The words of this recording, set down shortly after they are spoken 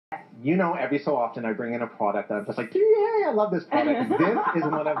you know, every so often I bring in a product that I'm just like, yay, I love this product. This is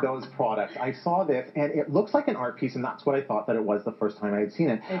one of those products. I saw this, and it looks like an art piece, and that's what I thought that it was the first time I had seen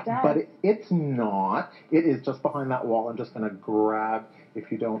it. It does. But it's not. It is just behind that wall. I'm just going to grab,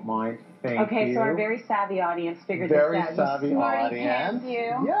 if you don't mind. Thank you. Okay, so our very savvy audience figured very this out. Savvy audience.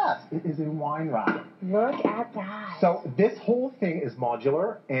 You. Yes, it is a wine rack. Look at that. So this whole thing is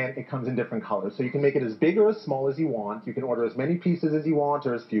modular, and it comes in different colors. So you can make it as big or as small as you want. You can order as many pieces as you want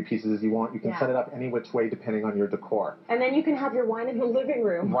or as few pieces as you want. You can set it up any which way depending on your decor. And then you can have your wine in the living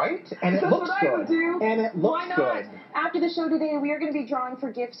room. Right? And it looks good. That's what I would do. And it looks Why not? good. After the show today, we are going to be drawing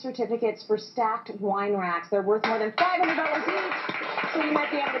for gift certificates for STACT wine racks. They're worth more than $500 each, so you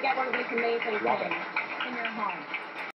might be able to get one of these amazing things in your home.